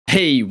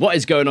Hey, what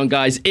is going on,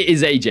 guys? It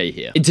is AJ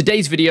here. In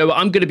today's video,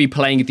 I'm going to be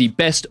playing the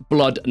best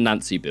Blood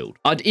Nancy build.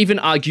 I'd even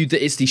argue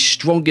that it's the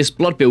strongest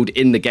blood build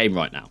in the game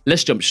right now.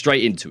 Let's jump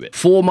straight into it.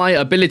 For my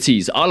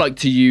abilities, I like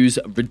to use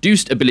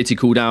reduced ability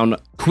cooldown,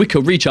 quicker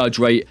recharge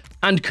rate,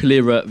 and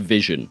clearer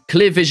vision.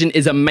 Clear vision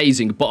is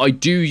amazing, but I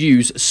do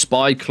use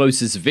spy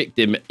closest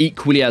victim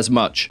equally as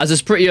much, as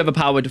it's pretty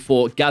overpowered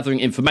for gathering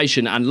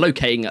information and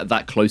locating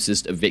that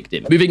closest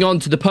victim. Moving on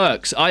to the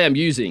perks, I am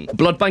using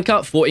Blood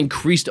Banker for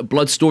increased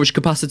blood storage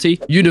capacity,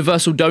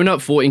 Universal Donor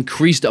for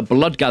increased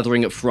blood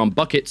gathering from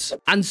buckets,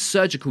 and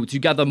Surgical to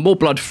gather more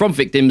blood from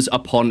victims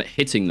upon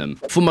hitting them.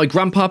 For my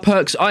Grandpa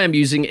perks, I am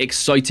using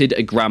Excited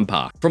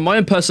Grandpa. From my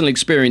own personal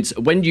experience,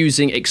 when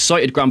using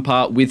Excited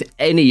Grandpa with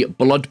any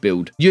blood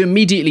build, you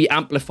immediately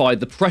amplify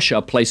the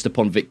pressure placed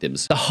upon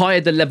victims. The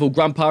higher the level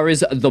Grandpa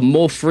is, the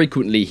more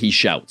frequently he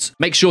shouts.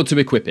 Make sure to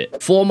equip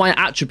it. For my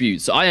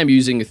attributes, I am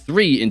using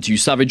 3 into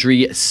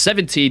Savagery,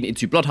 17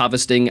 into Blood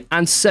Harvesting,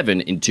 and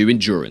 7 into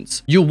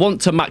Endurance. You'll want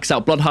to max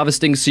out Blood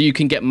Harvesting so you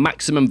can get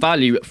maximum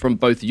value from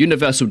both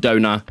Universal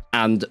Donor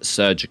and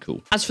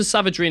Surgical. As for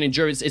Savagery and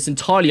Endurance, it's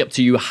entirely up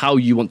to you how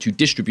you want to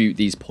distribute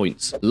these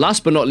points.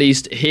 Last but not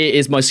least, here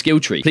is my skill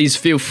tree. Please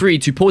feel free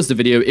to pause the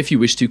video if you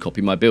wish to copy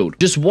my build.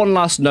 Just one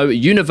last note,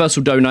 Universal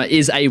Donor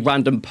is a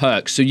random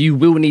perk, so you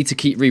will need to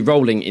keep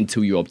re-rolling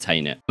until you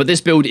obtain it. But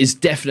this build is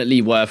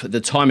definitely worth the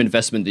time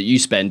investment that you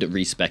spend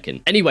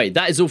respecking. Anyway,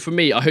 that is all from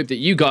me. I hope that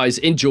you guys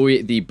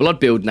enjoy the Blood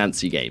Build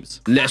Nancy games.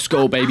 Let's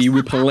go, baby.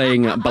 We're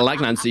playing Black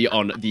Nancy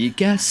on the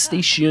gas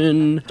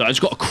station. So I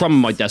just got a crumb on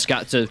my desk. I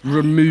had to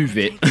remove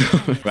it.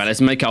 Right, let's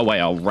make our way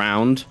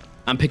around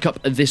and pick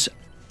up this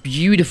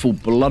beautiful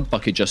blood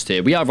bucket just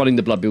here. We are running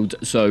the blood build,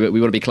 so we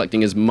want to be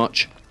collecting as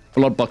much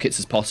blood buckets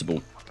as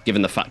possible,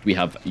 given the fact we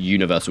have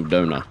Universal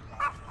Donor.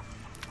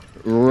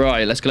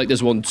 Right, let's collect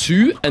this one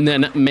too, and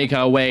then make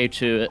our way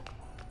to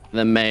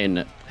the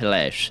main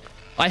place.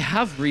 I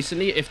have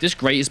recently, if this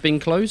grate is being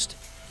closed,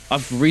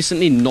 I've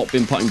recently not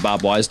been putting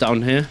barbed wires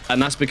down here, and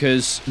that's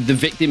because the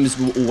victims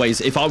will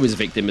always, if I was a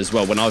victim as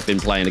well, when I've been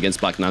playing against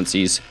Black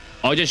Nancy's,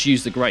 I just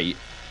use the grate.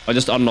 I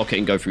just unlock it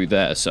and go through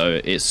there, so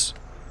it's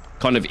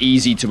kind of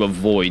easy to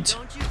avoid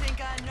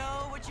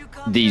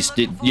these,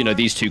 you know,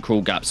 these two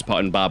crawl gaps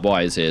putting barbed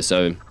wires here,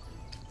 so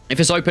if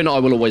it's open, I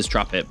will always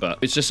trap it, but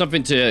it's just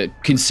something to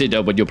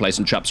consider when you're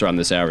placing traps around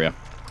this area.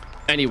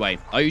 Anyway,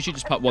 I usually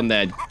just put one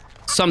there.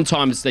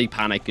 Sometimes they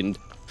panic and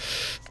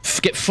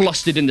get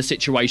flustered in the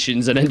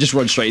situations and then just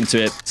run straight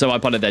into it. So I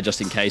put it there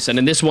just in case. And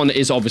then this one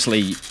is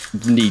obviously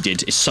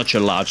needed. It's such a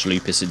large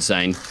loop. It's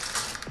insane.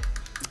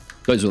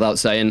 Goes without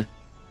saying.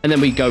 And then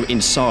we go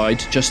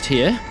inside just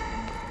here.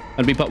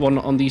 And we put one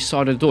on the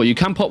side of the door. You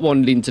can put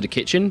one into the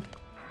kitchen,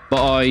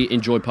 but I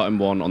enjoy putting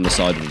one on the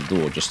side of the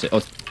door. Just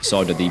to,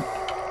 side of the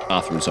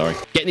bathroom, sorry.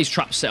 Getting these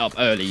traps set up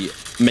early,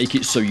 make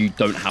it so you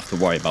don't have to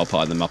worry about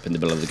putting them up in the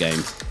middle of the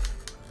game,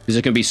 because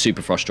it can be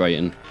super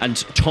frustrating and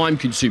time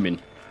consuming.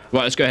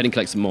 Right, let's go ahead and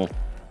collect some more.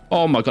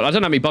 Oh my god, I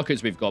don't know how many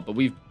buckets we've got, but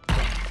we've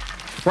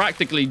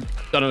practically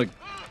done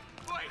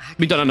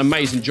an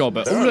amazing job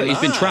at, oh look, he's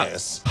been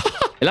trapped.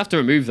 He'll have to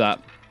remove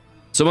that.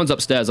 Someone's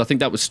upstairs. I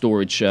think that was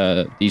storage,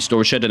 the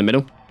storage shed in the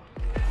middle.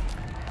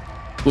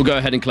 We'll go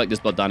ahead and collect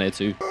this blood down here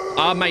too.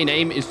 Our main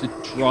aim is to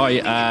try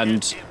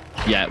and,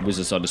 yeah, it was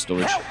inside the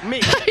storage.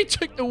 He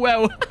took the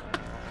well.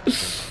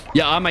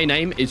 Yeah, our main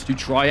aim is to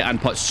try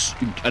and put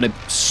an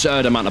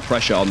absurd amount of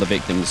pressure on the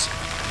victims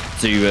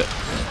to,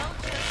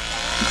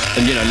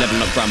 and you know,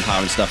 leveling up Grandpa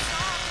and stuff.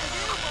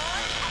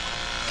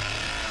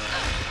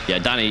 Yeah,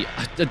 Danny,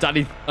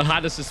 I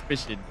had a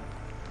suspicion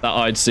that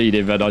I'd seen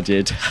him, and I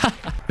did.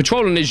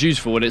 Patrolling is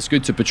useful and it's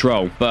good to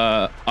patrol,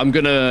 but I'm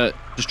gonna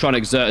just try and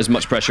exert as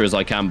much pressure as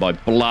I can by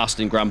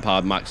blasting Grandpa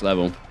at max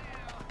level.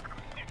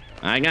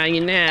 I got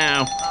you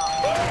now.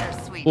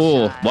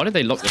 Oh, why did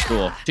they lock the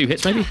door? 2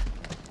 hits, maybe?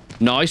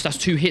 Nice, that's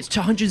 2 hits.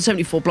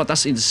 274 blood,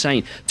 that's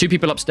insane. 2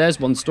 people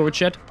upstairs, 1 storage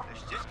shed.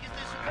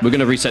 We're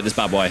going to reset this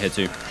bad wire here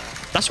too.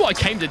 That's what I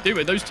came to do,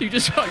 and those 2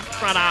 just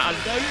like ran out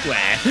of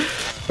nowhere.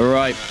 All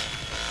right,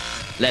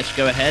 let's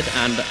go ahead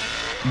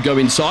and go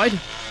inside.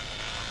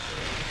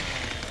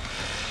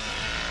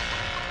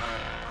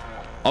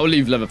 I'll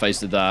leave Leatherface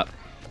to that.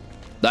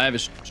 I have a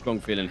strong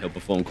feeling he'll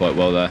perform quite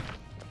well there.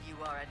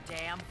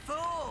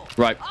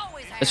 Right,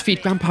 let's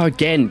feed Grandpa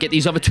again. Get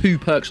these other 2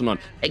 perks on.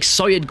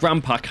 Excited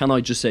Grandpa, can I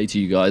just say to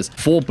you guys,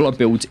 4 blood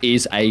builds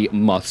is a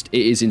must.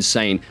 It is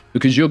insane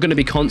because you're going to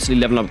be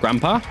constantly leveling up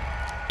Grandpa.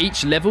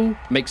 Each level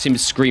makes him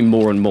scream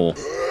more and more.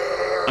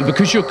 And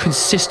because you're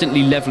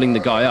consistently leveling the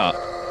guy up,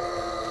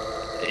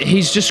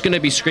 he's just going to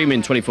be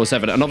screaming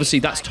 24/7. And obviously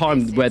that's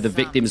time where the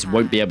victims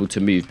won't be able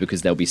to move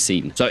because they'll be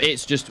seen. So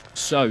it's just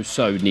so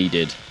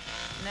needed.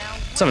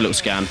 Let's have a little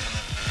scan.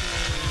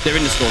 They're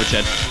in the storage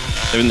shed.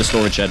 They're in the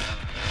storage shed.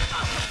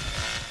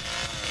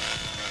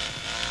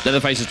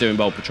 Leatherface is doing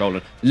well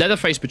patrolling.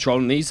 Leatherface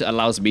patrolling these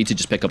allows me to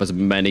just pick up as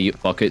many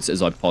buckets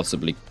as I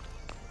possibly,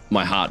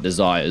 my heart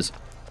desires.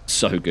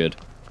 So good.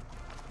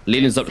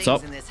 Leland's up the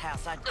top.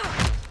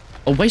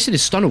 Oh, wasted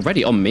his stun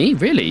already on me?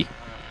 Really?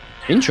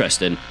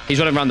 Interesting. He's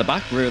running around the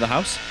back, rear of the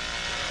house.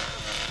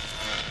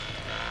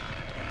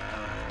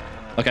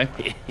 Okay.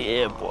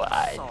 Yeah, boy.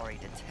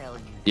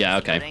 Yeah,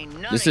 okay.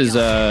 This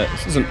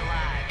isn't...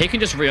 He can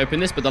just reopen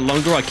this, but the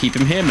longer I keep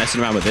him here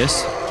messing around with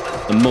this,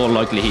 the more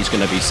likely he's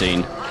going to be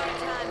seen.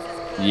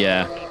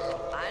 Yeah.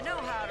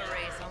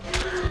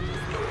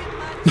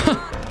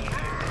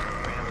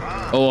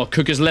 Oh,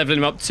 Cooker's leveling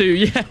him up too.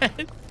 Yeah.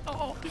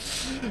 Oh.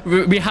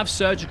 We have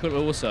surgical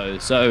also,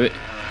 so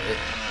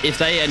if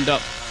they end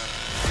up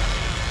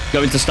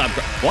going to stab...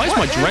 Why is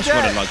my dress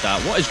running like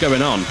that? What is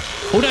going on?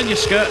 Pull down your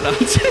skirt,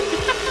 lads.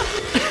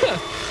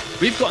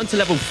 We've gotten to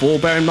level 4,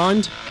 bear in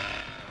mind.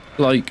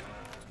 Like,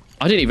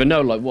 I didn't even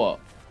know, like, what?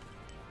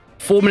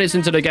 4 minutes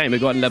into the game, we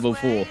got to level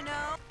 4.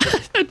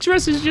 The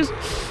dress is just...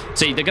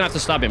 See, they're going to have to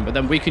stab him, but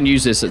then we can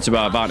use this to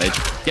our advantage.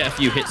 Get a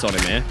few hits on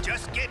him here.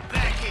 Just get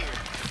back here.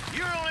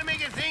 You're only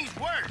making things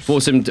worse.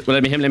 Force him to... Well,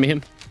 let me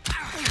him.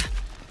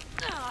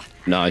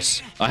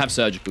 Nice. I have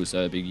surgical, so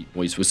it'd be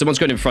more useful. Someone's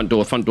going in front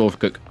door for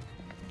Cook.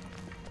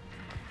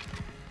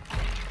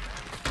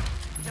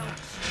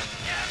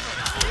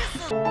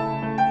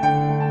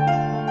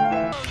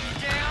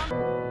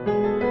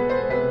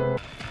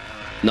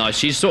 Nice.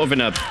 She's sort of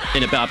in a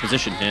bad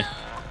position here.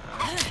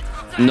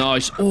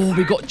 Nice. Oh,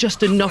 we got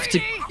just enough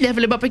to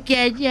level him up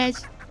again.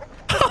 Yes.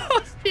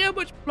 See how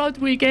much blood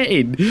we're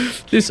getting.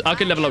 This I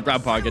can level up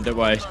Grandpa again, don't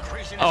worry.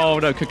 Oh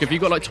no, Cook, have you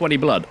got like 20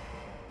 blood?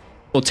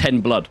 Or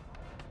 10 blood?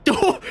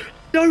 Oh,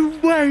 no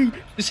way.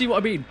 You see what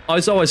I mean?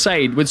 As I was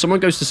saying, when someone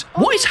goes to...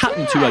 What is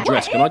happening to her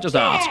dress? Can I just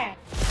ask?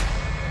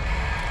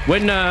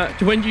 When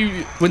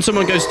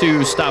someone goes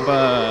to stab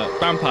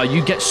Grandpa,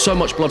 you get so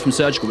much blood from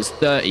surgical. It's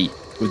 30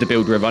 with the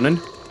build we're running.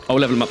 I'll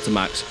level him up to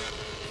max.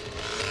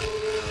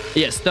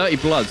 Yeah, it's 30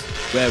 blood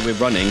where we're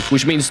running,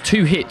 which means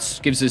 2 hits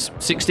gives us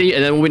 60,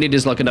 and then all we need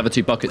is like another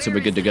 2 buckets and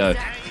we're good to go.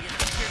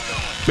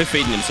 We're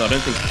feeding him, so I don't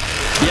think...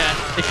 Yeah,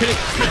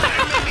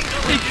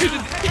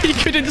 he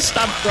couldn't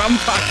stab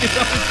Grandpa because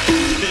I was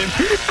feeding him.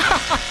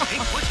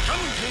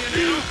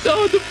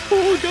 Oh, the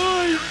poor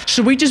guy.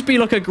 Should we just be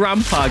like a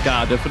Grandpa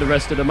guarder for the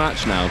rest of the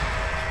match now?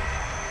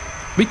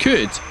 We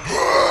could.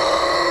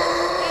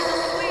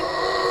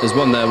 There's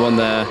one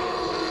there.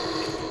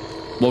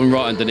 One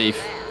right underneath.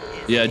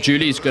 Yeah,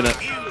 Julie's gonna...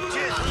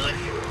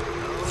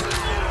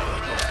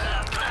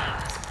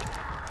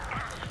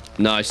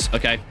 Nice,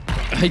 okay.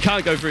 He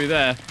can't go through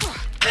there.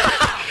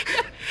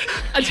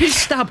 And his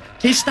stab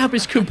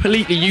is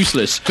completely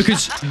useless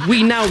because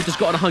we now just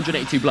got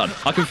 182 blood.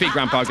 I can feed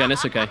Grandpa again,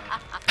 it's okay.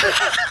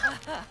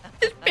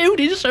 This build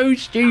is so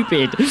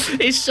stupid.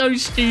 It's so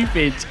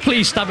stupid.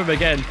 Please stab him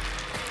again.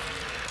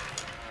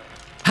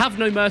 Have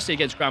no mercy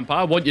against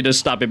Grandpa. I want you to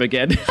stab him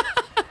again.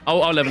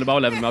 I'll level him.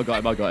 I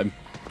got him.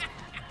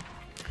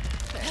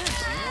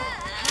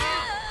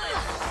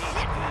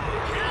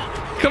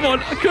 Come on,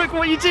 Cook,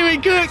 what are you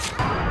doing, Cook?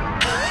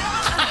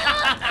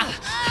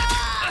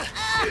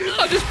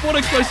 I just want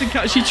a close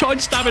encounter. She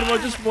tried stabbing him, I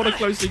just want a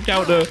close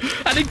encounter.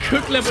 And then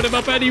Cook leveled him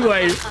up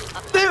anyway.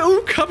 They're all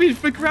coming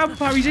for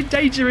Grandpa. He's in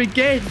danger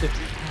again.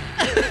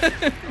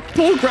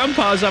 Poor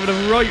Grandpa's having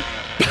a right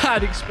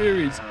bad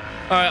experience.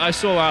 All right, I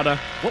saw Anna.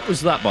 What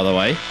was that, by the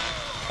way?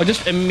 I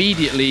just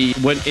immediately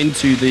went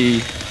into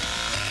the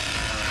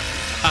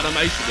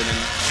animation and then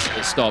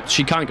it stopped.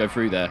 She can't go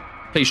through there.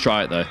 Please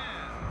try it, though.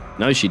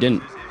 No, she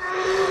didn't.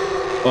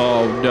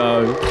 Oh,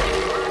 no.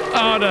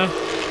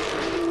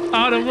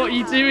 Anna, what are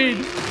you doing?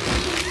 Look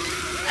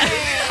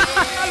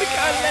at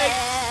her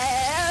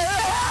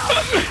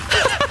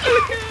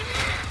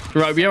legs.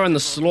 Right, we are in the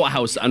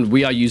slaughterhouse and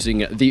we are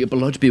using the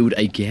blood build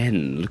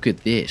again. Look at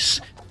this.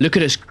 Look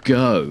at us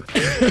go.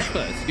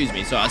 Excuse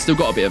me. So I still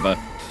got a bit of a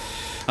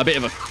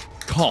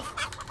cough.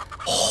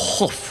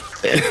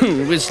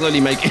 We're slowly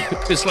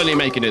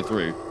making it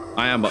through.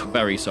 I am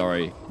very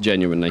sorry,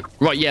 genuinely.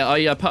 Right, yeah,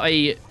 I put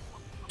I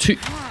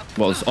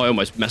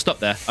almost messed up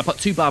there. I put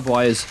 2 barbed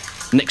wires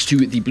next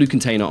to the blue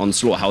container on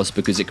Slaughterhouse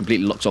because it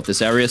completely locks off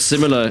this area,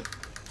 similar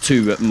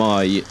to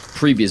my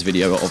previous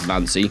video of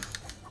Nancy,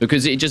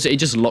 because it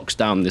just locks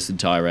down this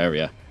entire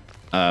area.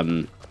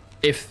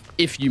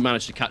 If you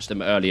manage to catch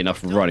them early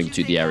enough running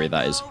to the area,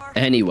 that is.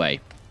 Anyway,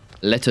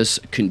 let us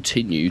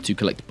continue to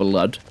collect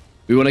blood.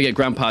 We want to get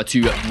Grandpa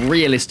to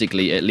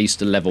realistically at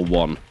least a level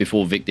 1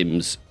 before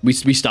victims... We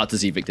start to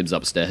see victims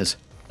upstairs.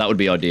 That would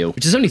be ideal.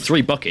 Which is only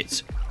 3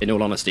 buckets, in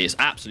all honesty. It's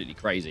absolutely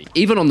crazy.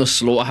 Even on the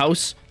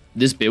slaughterhouse,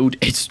 this build,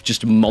 it's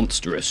just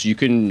monstrous. You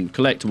can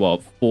collect,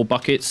 what, 4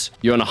 buckets?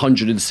 You're on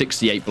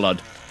 168 blood.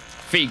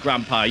 Feed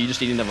Grandpa, you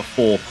just need another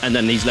 4. And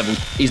then he's level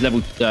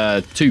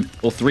 2,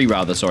 or 3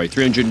 rather, sorry.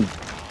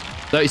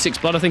 336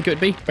 blood, I think it would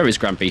be. Where is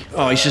Grampy?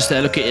 Oh, he's just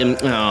there. Look at him.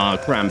 Oh,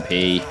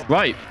 Grampy.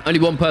 Right. Only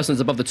one person's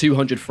above the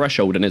 200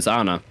 threshold, and it's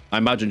Anna. I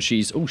imagine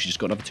she's... Oh, she just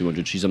got another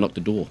 200. She's unlocked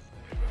the door.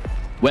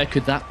 Where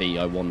could that be,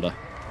 I wonder?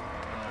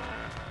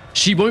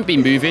 She won't be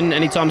moving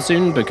anytime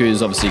soon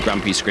because, obviously,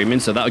 Grampy's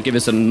screaming. So that'll give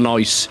us a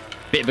nice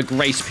bit of a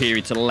grace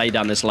period to lay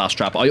down this last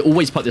trap. I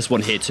always put this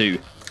one here, too,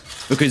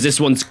 because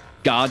this one's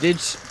guarded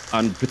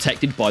and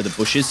protected by the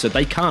bushes, so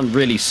they can't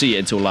really see it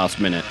until last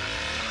minute.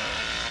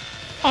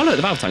 Oh, look,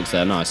 the valve tank's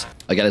there. Nice.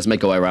 Okay, let's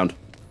make our way around.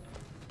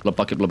 Blood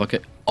bucket, blood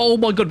bucket. Oh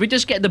my god, we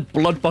just get the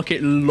blood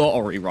bucket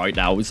lottery right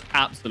now. It's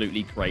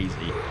absolutely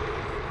crazy.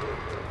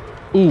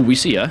 Ooh, we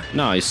see her.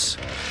 Nice.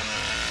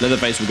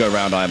 Leatherface will go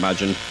around, I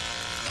imagine.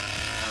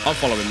 I'll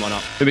follow him one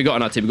up. Who we got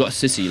on our team? We got a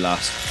sissy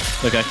last.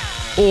 Okay.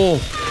 Oh.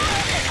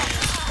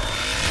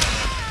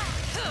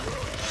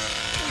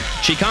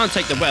 She can't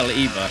take the well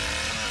either.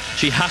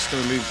 She has to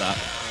remove that.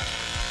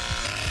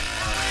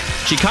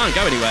 She can't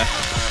go anywhere.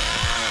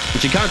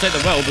 And she can't take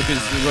the well because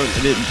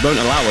it won't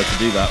allow her to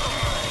do that.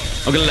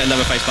 I'm going to let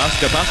Leatherface pass.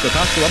 Go past, go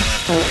past, go on.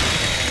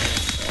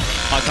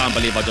 I can't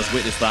believe I just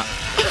witnessed that.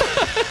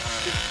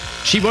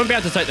 She won't be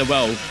able to take the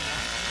well.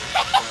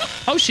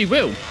 Oh, she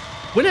will.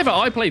 Whenever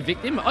I play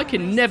victim, I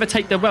can never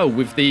take the well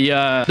with the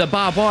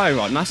barbed wire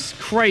on. That's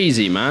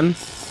crazy, man.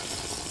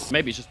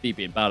 Maybe it's just me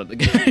being bad at the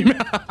game.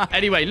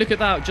 Anyway, look at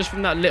that. Just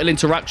from that little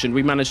interaction,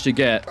 we managed to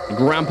get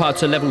Grandpa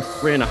to level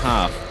 3.5.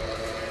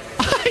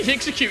 I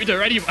executed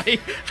her anyway.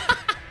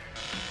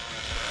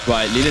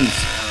 Right, Leland's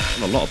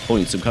got a lot of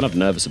points. I'm kind of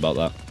nervous about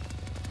that.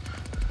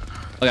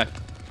 Okay.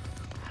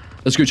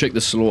 Let's go check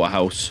the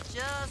slaughterhouse.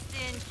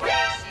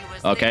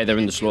 Okay, they're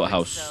in the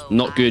slaughterhouse.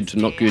 Not good,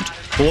 not good.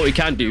 But what we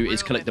can do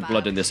is collect the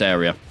blood in this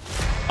area.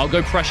 I'll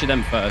go pressure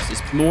them first.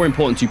 It's more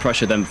important to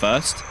pressure them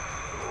first.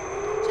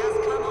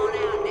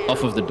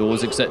 Off of the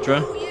doors,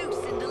 etc.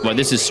 Well,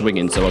 this is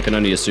swinging, so I can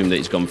only assume that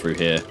he's gone through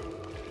here.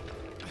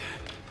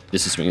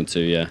 This is swinging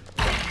too, yeah.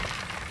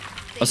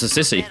 That's a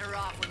sissy.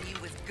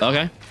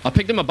 Okay. I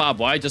picked them a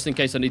barbed wire just in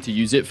case I need to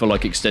use it for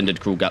like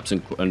extended crawl gaps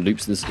and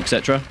loops,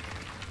 etc.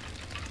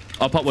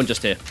 I'll put one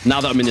just here.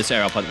 Now that I'm in this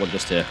area, I'll put one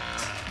just here.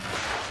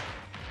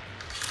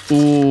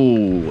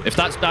 Ooh, if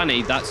that's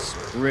Danny,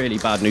 that's really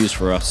bad news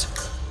for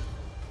us.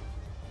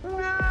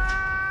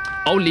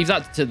 I'll leave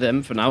that to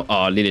them for now.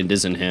 Oh, Leland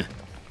isn't here.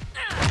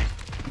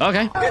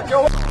 Okay. Get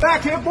your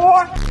back here,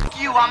 boy.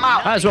 You, I'm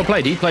out. That's well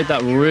played. He played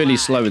that really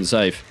slow and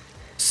safe.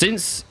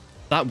 Since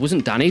that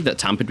wasn't Danny that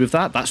tampered with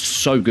that, that's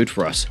so good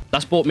for us.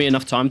 That's bought me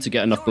enough time to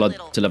get enough blood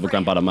to level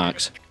Grandpa to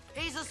max.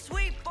 He's a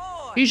sweet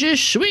boy. He's a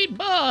sweet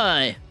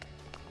boy.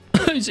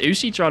 Who's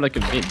Uzi trying to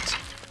convince?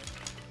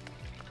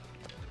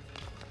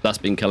 That's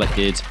been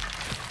collected.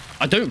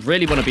 I don't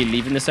really want to be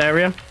leaving this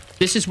area.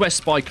 This is where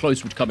spy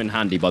close would come in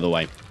handy, by the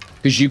way.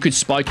 Because you could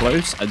spy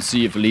close and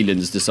see if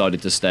Leland's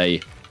decided to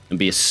stay and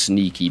be a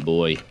sneaky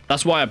boy.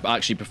 That's why I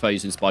actually prefer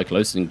using spy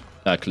close and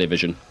clear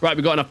vision. Right,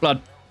 we've got enough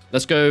blood.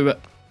 Let's go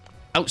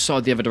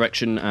outside the other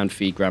direction and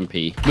feed Grand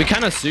P. We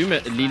can assume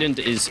that Leland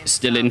is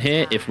still in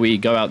here if we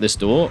go out this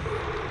door.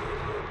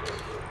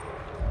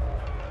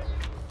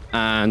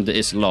 And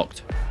it's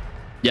locked.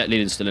 Yeah,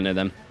 Leland's still in there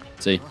then.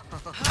 See?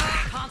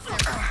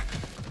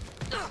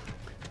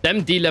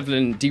 Them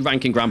de-leveling,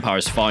 de-ranking Grandpa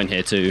is fine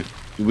here too.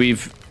 We're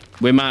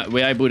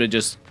able to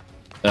just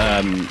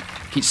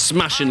keep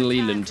smashing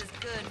Leland.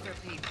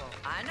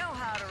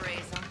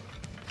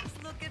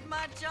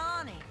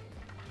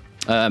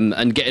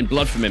 And getting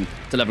blood from him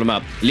to level him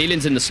up.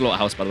 Leland's in the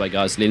slaughterhouse, by the way,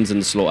 guys. Leland's in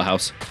the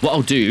slaughterhouse. What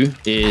I'll do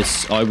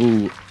is I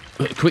will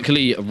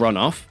quickly run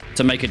off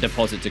to make a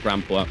deposit to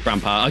Grandpa.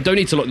 I don't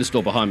need to lock this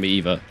door behind me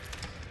either.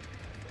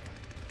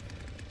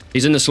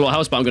 He's in the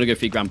slaughterhouse, but I'm going to go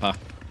feed Grandpa.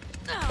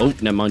 Oh,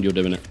 never mind, you're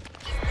doing it.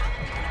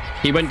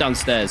 He went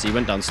downstairs. He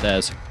went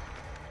downstairs.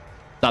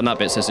 Down that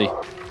bit, sissy.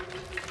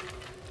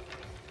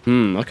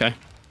 Okay.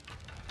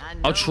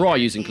 I'll try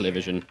using clear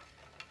vision.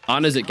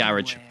 Anna's at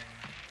garage.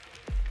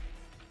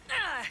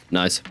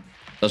 Nice.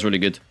 That's really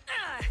good.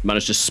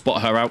 Managed to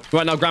spot her out.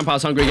 Right now,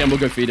 Grandpa's hungry again. We'll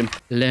go feed him.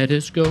 Let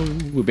us go.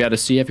 We'll be able to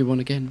see everyone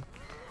again.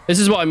 This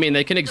is what I mean.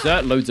 They can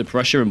exert loads of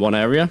pressure in one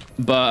area,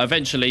 but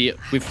eventually,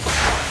 with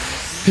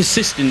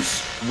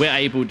persistence, we're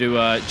able to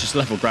just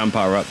level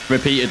Grandpa up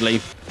repeatedly.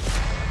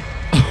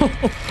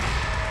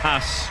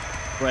 That's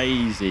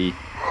crazy.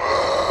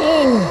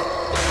 Oh,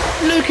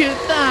 look at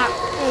that.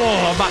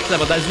 Oh, max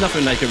level. There's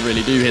nothing they can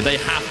really do here. They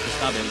have to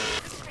stab him.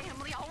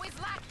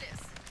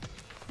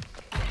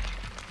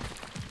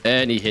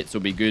 Any hits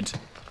will be good.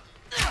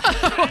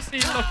 What's he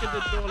knocking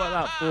the door like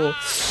that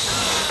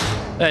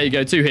for? There you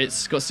go, 2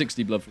 hits. Got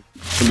 60 blood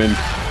from him.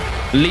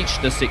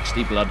 Leached the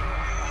 60 blood.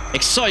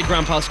 Excited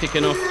Grandpa's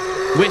kicking off.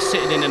 We're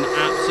sitting in an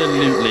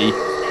absolutely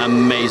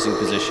amazing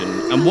position.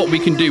 And what we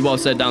can do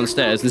whilst they're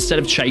downstairs, instead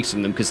of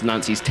chasing them, because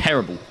Nancy's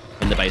terrible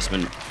in the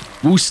basement,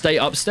 we'll stay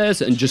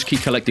upstairs and just keep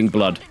collecting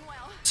blood.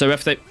 So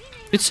if they...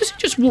 It's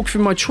just walk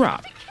through my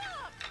trap.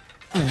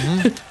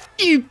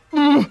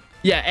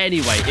 Yeah,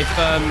 anyway,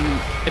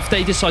 if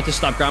they decide to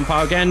stab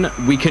Grandpa again,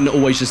 we can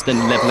always just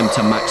then level him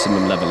to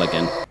maximum level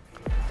again.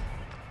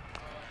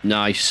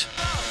 Nice.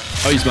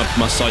 Oh, he's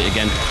my sight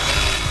again.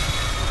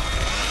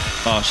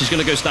 Oh, she's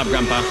going to go stab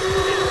Grandpa.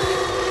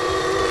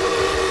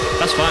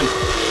 That's fine.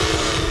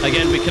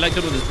 Again, we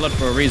collected all this blood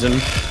for a reason.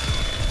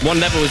 1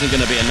 level isn't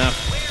going to be enough.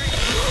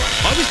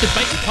 I was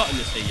debating cutting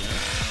this here, you know.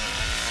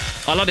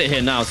 I'll let it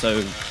here now,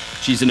 so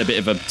she's in a bit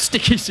of a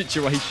sticky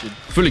situation.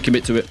 Fully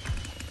commit to it.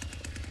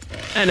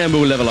 And then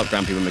we'll level up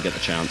Grampy when we get the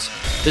chance.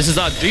 This is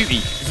our duty.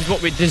 This is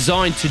what we're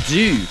designed to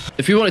do.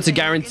 If we wanted to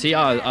guarantee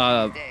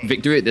our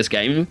victory at this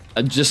game,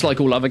 just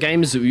like all other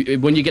games,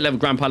 when you get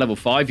Grandpa level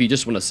 5, you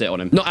just want to sit on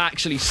him. Not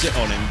actually sit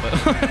on him,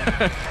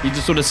 but you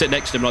just sort of sit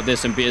next to him like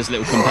this and be his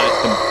little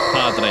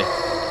compadre.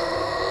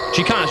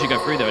 She can't actually go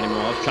through there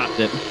anymore. I've trapped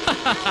it.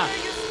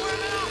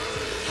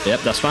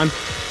 Yep, that's fine.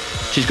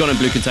 She's gone in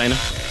blue container.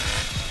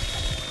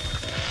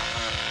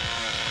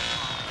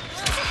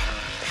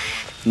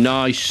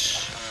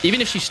 Nice. Even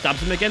if she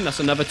stabs him again, that's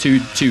another two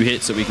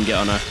hits that we can get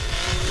on her.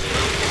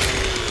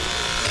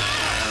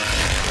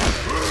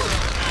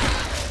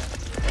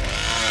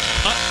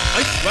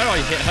 I swear I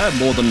hit her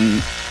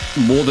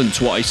more than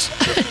twice.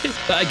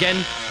 But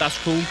again, that's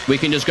cool. We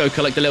can just go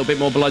collect a little bit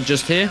more blood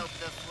just here.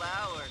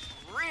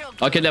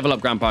 I can level up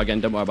Grandpa again.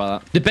 Don't worry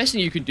about that. The best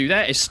thing you can do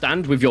there is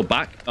stand with your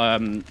back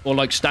or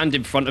like stand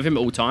in front of him at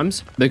all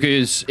times.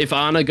 Because if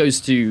Anna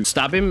goes to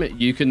stab him,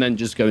 you can then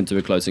just go into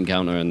a close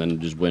encounter and then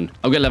just win.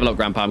 I'm going to level up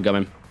Grandpa. I'm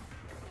going.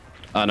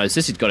 Oh, no.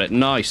 Sissy's got it.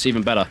 Nice.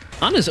 Even better.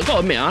 I've got to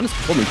admit, Anna's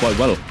performing quite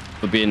well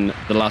for being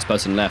the last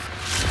person left.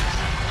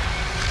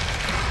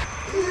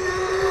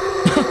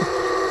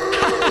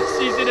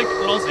 She's in a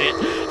closet.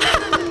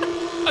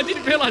 I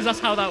didn't realize that's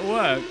how that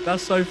worked.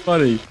 That's so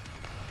funny.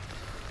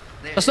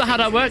 That's not how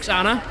that works,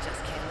 Anna.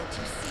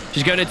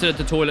 She's going into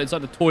the toilet,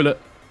 inside the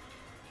toilet.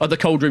 Oh, the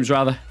cold rooms,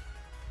 rather.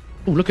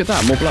 Oh, look at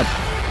that. More blood.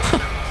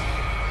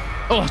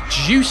 Oh,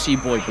 juicy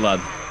boy blood.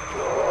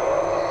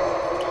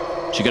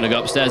 She's going to go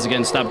upstairs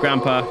again, stab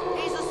Grandpa.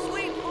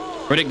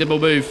 Predictable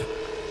move.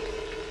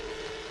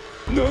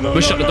 We'll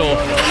shut the door.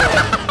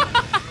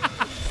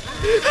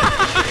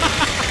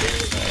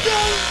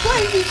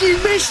 Why did you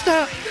miss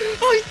that?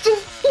 I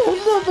thought,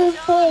 oh,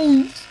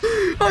 balls.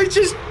 I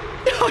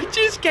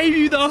just gave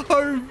you the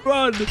home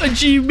run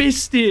and you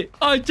missed it.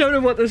 I don't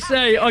know what to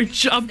say. I'm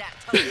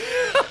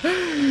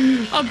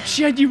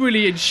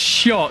genuinely in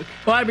shock.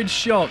 I'm in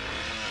shock.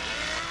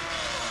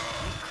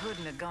 You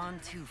couldn't have gone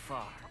too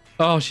far.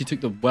 Oh, she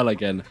took the well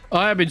again.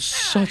 I am in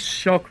such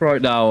shock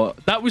right now.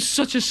 That was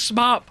such a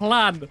smart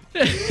plan.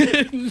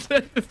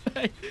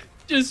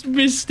 Just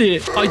missed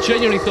it. I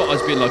genuinely thought I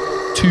was being like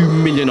 2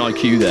 million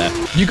IQ there.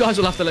 You guys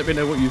will have to let me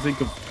know what you think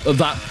of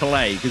that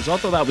play, because I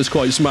thought that was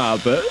quite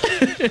smart, but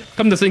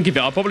come to think of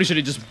it, I probably should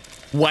have just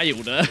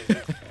wailed her.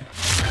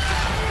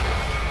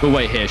 We'll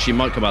wait here. She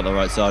might come out the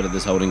right side of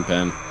this holding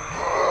pen.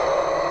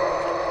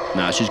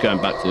 Nah, she's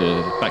going back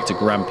to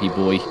Grampy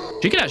boy.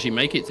 She can actually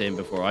make it to him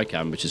before I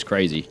can, which is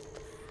crazy.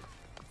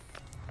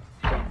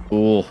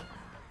 Oh.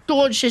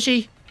 Go on,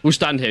 sissy. We'll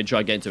stand here and try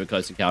and get into a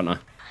close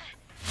encounter.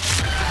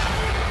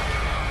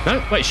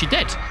 No, wait, she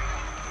dead.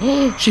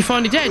 Oh, she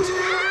finally dead.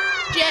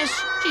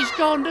 Yes, she's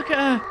gone. Look at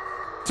her.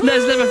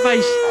 There's never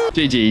face.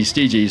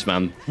 GG's,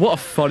 man. What a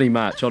funny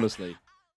match, honestly.